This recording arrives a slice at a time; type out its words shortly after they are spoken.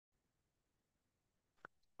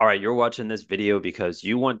All right, you're watching this video because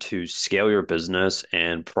you want to scale your business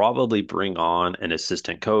and probably bring on an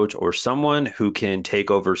assistant coach or someone who can take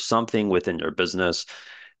over something within your business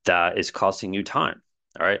that is costing you time.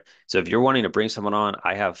 All right. So if you're wanting to bring someone on,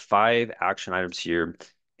 I have 5 action items here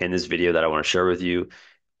in this video that I want to share with you.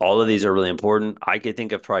 All of these are really important. I could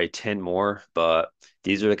think of probably 10 more, but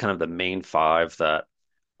these are the kind of the main five that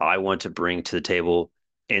I want to bring to the table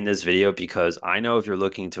in this video because I know if you're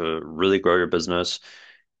looking to really grow your business,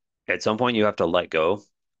 at some point you have to let go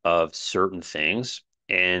of certain things,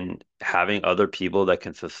 and having other people that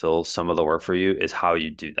can fulfill some of the work for you is how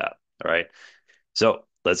you do that. All right. So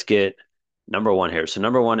let's get number one here. So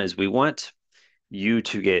number one is we want you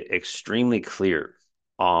to get extremely clear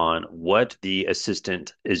on what the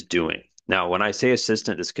assistant is doing. Now, when I say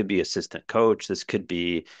assistant, this could be assistant coach, this could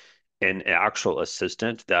be an actual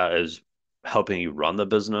assistant that is helping you run the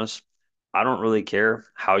business. I don't really care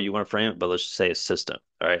how you want to frame it, but let's just say assistant.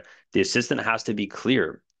 All right. The assistant has to be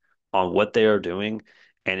clear on what they are doing,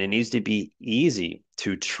 and it needs to be easy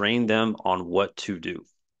to train them on what to do.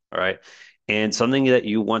 All right. And something that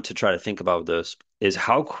you want to try to think about this is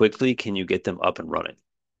how quickly can you get them up and running?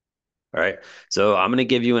 All right. So I'm going to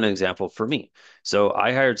give you an example for me. So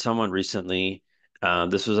I hired someone recently.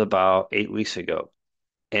 This was about 8 weeks ago.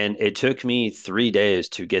 And it took me 3 days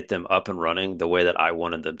to get them up and running the way that I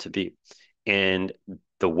wanted them to be. And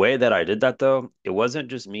the way that I did that, though, it wasn't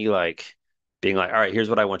just me like being like, all right, here's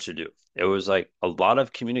what I want you to do. It was like a lot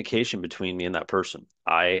of communication between me and that person.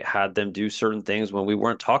 I had them do certain things when we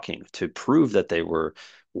weren't talking to prove that they were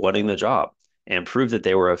wanting the job and prove that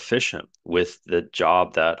they were efficient with the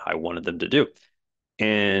job that I wanted them to do.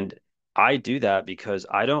 And I do that because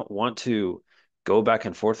I don't want to go back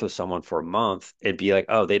and forth with someone for a month and be like,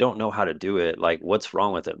 oh, they don't know how to do it. Like, what's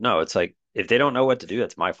wrong with it? No, it's like, if they don't know what to do,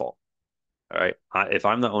 that's my fault. All right. If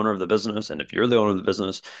I'm the owner of the business and if you're the owner of the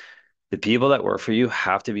business, the people that work for you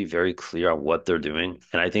have to be very clear on what they're doing.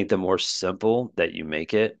 And I think the more simple that you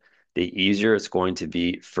make it, the easier it's going to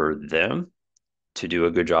be for them to do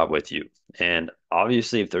a good job with you. And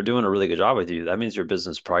obviously, if they're doing a really good job with you, that means your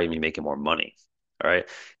business is probably gonna be making more money. All right.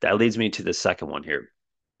 That leads me to the second one here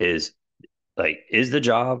is like, is the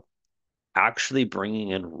job actually bringing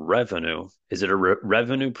in revenue? Is it a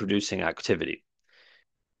revenue producing activity?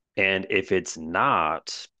 And if it's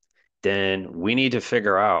not, then we need to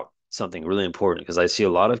figure out something really important because I see a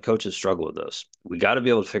lot of coaches struggle with this. We got to be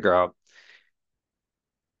able to figure out,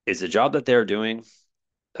 is the job that they're doing,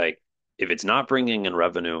 like, if it's not bringing in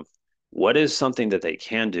revenue, what is something that they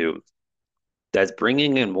can do that's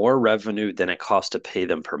bringing in more revenue than it costs to pay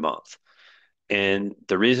them per month? And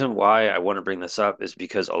the reason why I want to bring this up is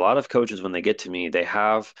because a lot of coaches, when they get to me, they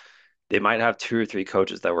might have 2 or 3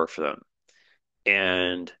 coaches that work for them,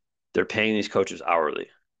 and they're paying these coaches hourly,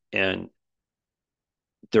 and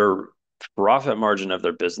their profit margin of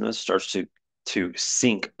their business starts to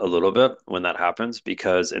sink a little bit when that happens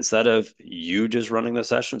because instead of you just running the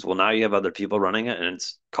sessions, well, now you have other people running it, and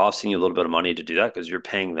it's costing you a little bit of money to do that because you're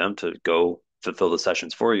paying them to go fulfill the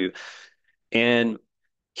sessions for you. And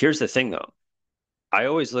here's the thing, though. I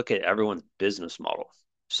always look at everyone's business model.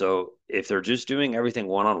 So if they're just doing everything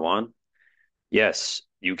one-on-one, yes,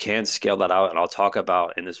 you can scale that out. And I'll talk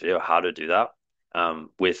about in this video how to do that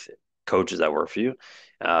with coaches that work for you.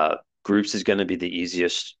 Uh, Groups is going to be the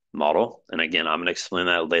easiest model. And again, I'm going to explain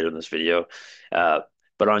that later in this video. Uh,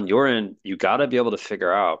 but on your end, you got to be able to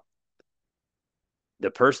figure out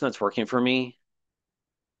the person that's working for me.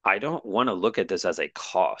 I don't want to look at this as a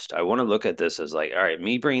cost. I want to look at this as like, all right,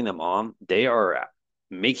 me bringing them on, they are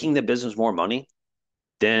making the business more money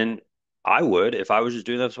than I would if I was just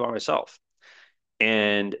doing this by myself.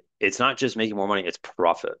 And it's not just making more money, it's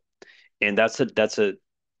profit. And that's a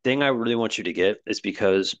thing I really want you to get is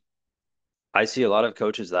because I see a lot of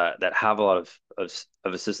coaches that have a lot of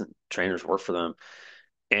assistant trainers work for them,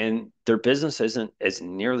 and their business isn't as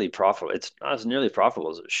nearly profitable. It's not as nearly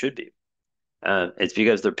profitable as it should be. It's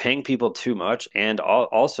because they're paying people too much, and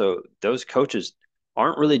also those coaches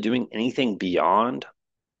aren't really doing anything beyond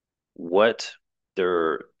what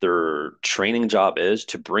their training job is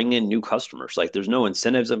to bring in new customers. Like there's no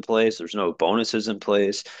incentives in place, there's no bonuses in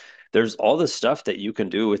place. There's all this stuff that you can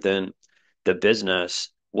do within the business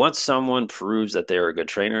once someone proves that they're a good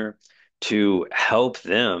trainer to help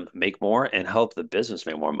them make more and help the business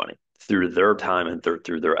make more money through their time and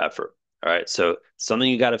through their effort. All right. So something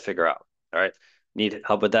you got to figure out. All right. Need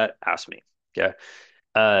help with that? Ask me. Okay.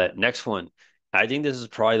 Next one. I think this is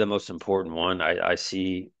probably the most important one. I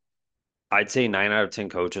see I'd say 9 out of 10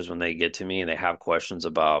 coaches when they get to me and they have questions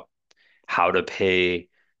about how to pay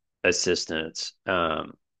assistants,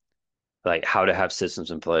 like how to have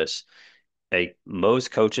systems in place. Like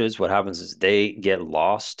most coaches, what happens is they get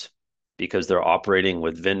lost because they're operating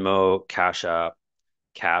with Venmo, Cash App,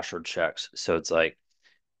 cash or checks. So it's like,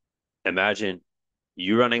 imagine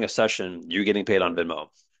you running a session, you getting paid on Venmo,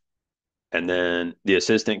 and then the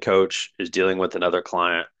assistant coach is dealing with another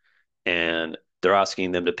client and they're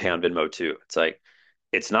asking them to pay on Venmo too. It's like,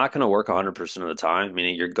 it's not going to work 100% of the time,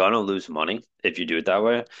 meaning you're going to lose money if you do it that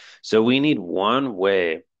way. So we need one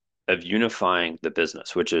way of unifying the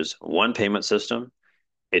business, which is one payment system.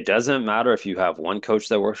 It doesn't matter if you have one coach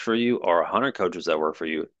that works for you or 100 coaches that work for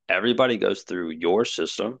you. Everybody goes through your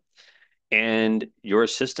system, and your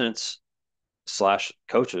assistants slash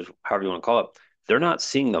coaches, however you want to call it, they're not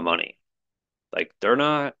seeing the money. Like they're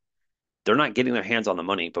not getting their hands on the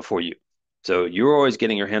money before you. So you're always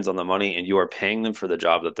getting your hands on the money and you are paying them for the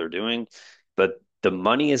job that they're doing, but the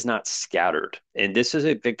money is not scattered. And this is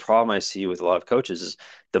a big problem I see with a lot of coaches is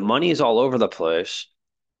the money is all over the place,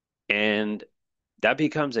 and that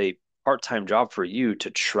becomes a part-time job for you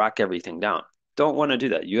to track everything down. Don't want to do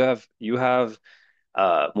that. You have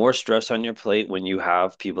more stress on your plate when you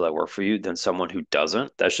have people that work for you than someone who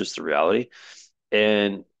doesn't. That's just the reality.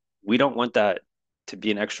 And we don't want that to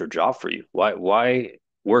be an extra job for you. Why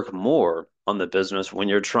work more on the business when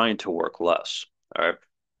you're trying to work less? All right.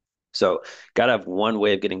 So gotta have one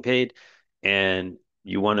way of getting paid, and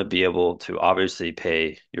you want to be able to obviously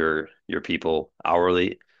pay your people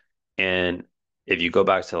hourly. And if you go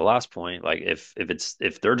back to the last point, like if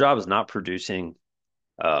their job is not producing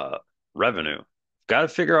uh, revenue. Got to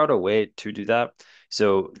figure out a way to do that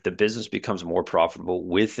so the business becomes more profitable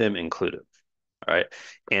with them included. All right.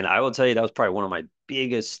 And I will tell you that was probably one of my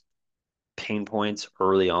biggest pain points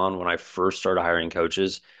early on when I first started hiring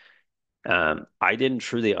coaches. I didn't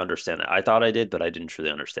truly understand it. I thought I did, but I didn't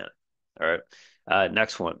truly understand it. All right.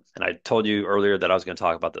 Next one. And I told you earlier that I was going to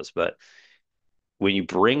talk about this, but when you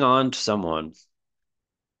bring on someone,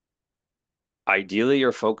 ideally,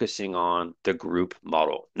 you're focusing on the group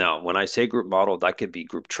model. Now, when I say group model, that could be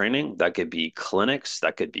group training, that could be clinics,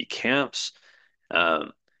 that could be camps.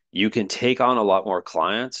 Um, you can take on a lot more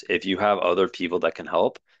clients if you have other people that can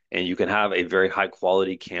help, and you can have a very high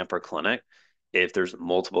quality camp or clinic if there's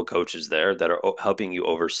multiple coaches there that are helping you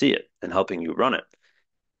oversee it and helping you run it.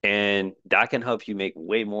 And that can help you make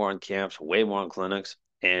way more on camps, way more on clinics,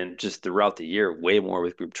 and just throughout the year, way more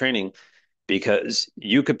with group training because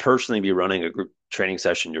you could personally be running a group training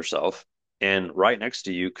session yourself, and right next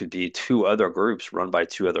to you could be two other groups run by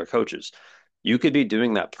two other coaches. You could be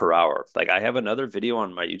doing that per hour. Like I have another video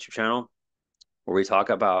on my YouTube channel where we talk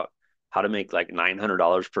about how to make like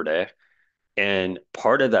 $900 per day. And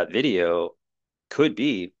part of that video could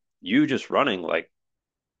be you just running like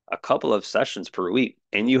a couple of sessions per week.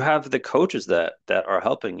 And you have the coaches that are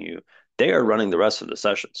helping you. They are running the rest of the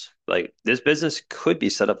sessions. Like this business could be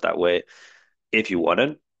set up that way if you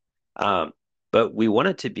wanted. Um, but we want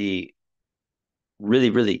it to be really,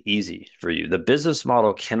 really easy for you. The business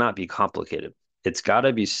model cannot be complicated. It's got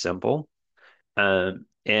to be simple.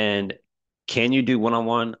 And can you do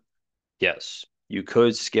one-on-one? Yes. You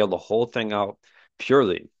could scale the whole thing out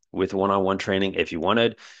purely with one-on-one training if you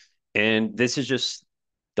wanted. And this is just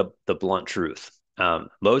the blunt truth.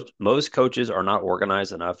 Most coaches are not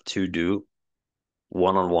organized enough to do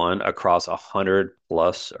one-on-one across 100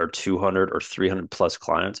 plus or 200 or 300 plus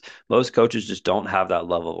clients. Most coaches just don't have that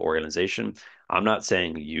level of organization. I'm not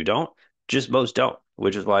saying you don't, just most don't,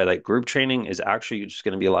 which is why like group training is actually just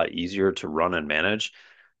going to be a lot easier to run and manage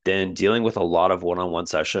than dealing with a lot of one-on-one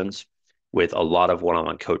sessions with a lot of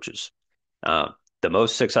one-on-one coaches. Uh, the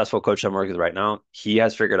most successful coach I'm working with right now, he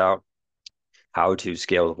has figured out how to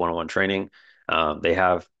scale with one-on-one training. They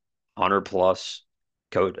have 100 plus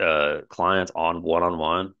clients on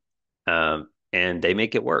one-on-one, and they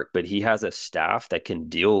make it work. But he has a staff that can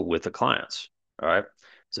deal with the clients. All right,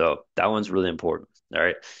 so that one's really important. All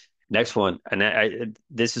right, next one, and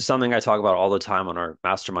this is something I talk about all the time on our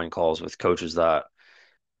mastermind calls with coaches that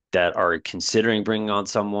are considering bringing on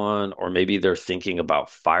someone, or maybe they're thinking about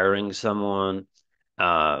firing someone.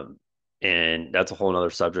 Um, and that's a whole nother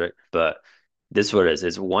subject, but this is what it is.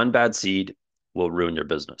 It's one bad seed will ruin your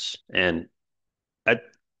business. And at,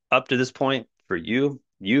 up to this point for you,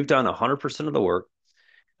 you've done 100% of the work.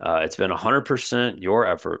 It's been 100% your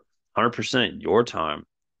effort, 100% your time.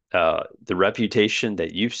 The reputation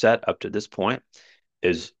that you've set up to this point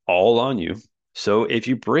is all on you. So if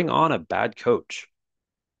you bring on a bad coach,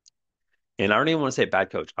 and I don't even want to say bad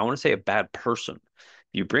coach. I want to say a bad person.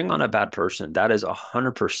 You bring on a bad person, that is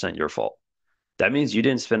 100% your fault. That means you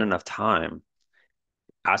didn't spend enough time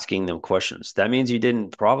asking them questions. That means you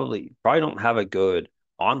didn't probably don't have a good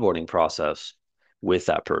onboarding process with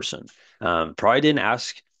that person. Probably didn't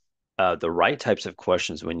ask the right types of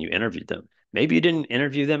questions when you interviewed them. Maybe you didn't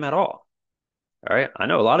interview them at all. All right. I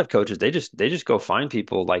know a lot of coaches, they just go find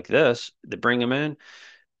people like this, they bring them in,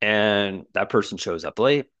 and that person shows up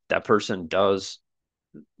late. That person does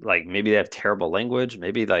like maybe they have terrible language.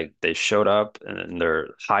 Maybe like they showed up and they're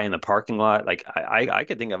high in the parking lot. Like I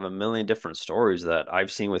could think of a million different stories that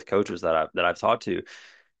I've seen with coaches that I've talked to.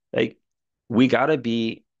 Like we got to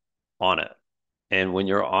be on it. And when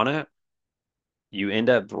you're on it, you end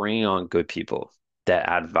up bringing on good people that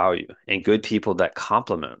add value and good people that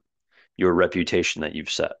complement your reputation that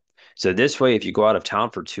you've set. So this way, if you go out of town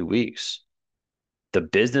for 2 weeks, the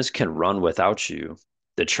business can run without you.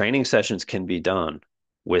 The training sessions can be done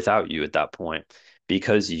without you at that point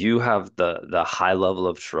because you have the high level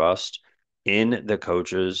of trust in the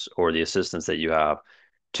coaches or the assistants that you have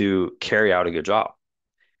to carry out a good job.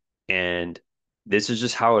 And this is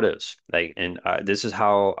just how it is. Like, and this is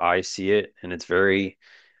how I see it, and it's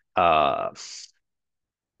uh,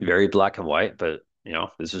 very black and white. But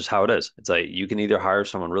this is how it is. It's like you can either hire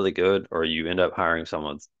someone really good or you end up hiring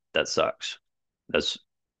someone that sucks. That's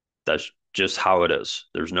that's just how it is.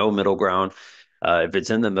 There's no middle ground. If it's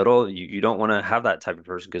in the middle, you don't want to have that type of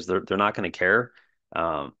person because they're not going to care.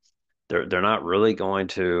 Um, they're not really going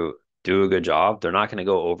to do a good job. They're not going to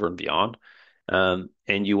go over and beyond. And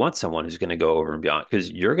you want someone who's going to go over and beyond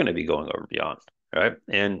because you're going to be going over and beyond, right?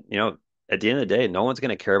 And at the end of the day, no one's going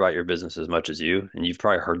to care about your business as much as you. And you've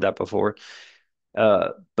probably heard that before.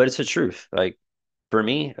 But it's the truth. Like for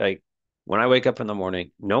me, like when I wake up in the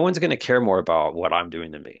morning, no one's going to care more about what I'm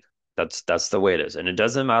doing than me. That's the way it is. And it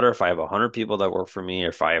doesn't matter if I have 100 people that work for me or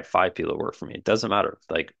if I have 5 people that work for me. It doesn't matter.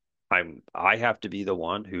 Like I have to be the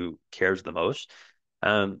one who cares the most.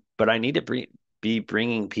 But I need to be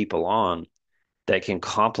bringing people on that can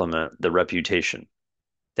complement the reputation,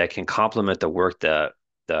 that can complement the work that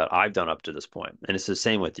I've done up to this point. And it's the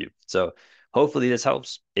same with you. So hopefully this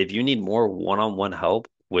helps. If you need more one-on-one help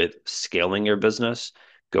with scaling your business,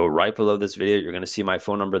 go right below this video. You're going to see my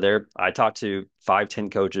phone number there. I talk to 5, 10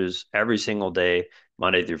 coaches every single day,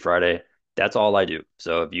 Monday through Friday. That's all I do.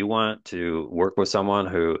 So if you want to work with someone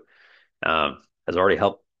who has already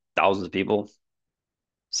helped thousands of people,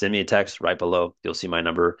 send me a text right below. You'll see my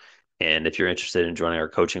number. And if you're interested in joining our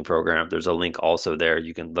coaching program, there's a link also there.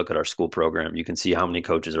 You can look at our school program. You can see how many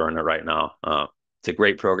coaches are in it right now. It's a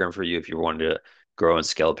great program for you if you're wanting to grow and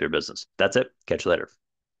scale up your business. That's it. Catch you later.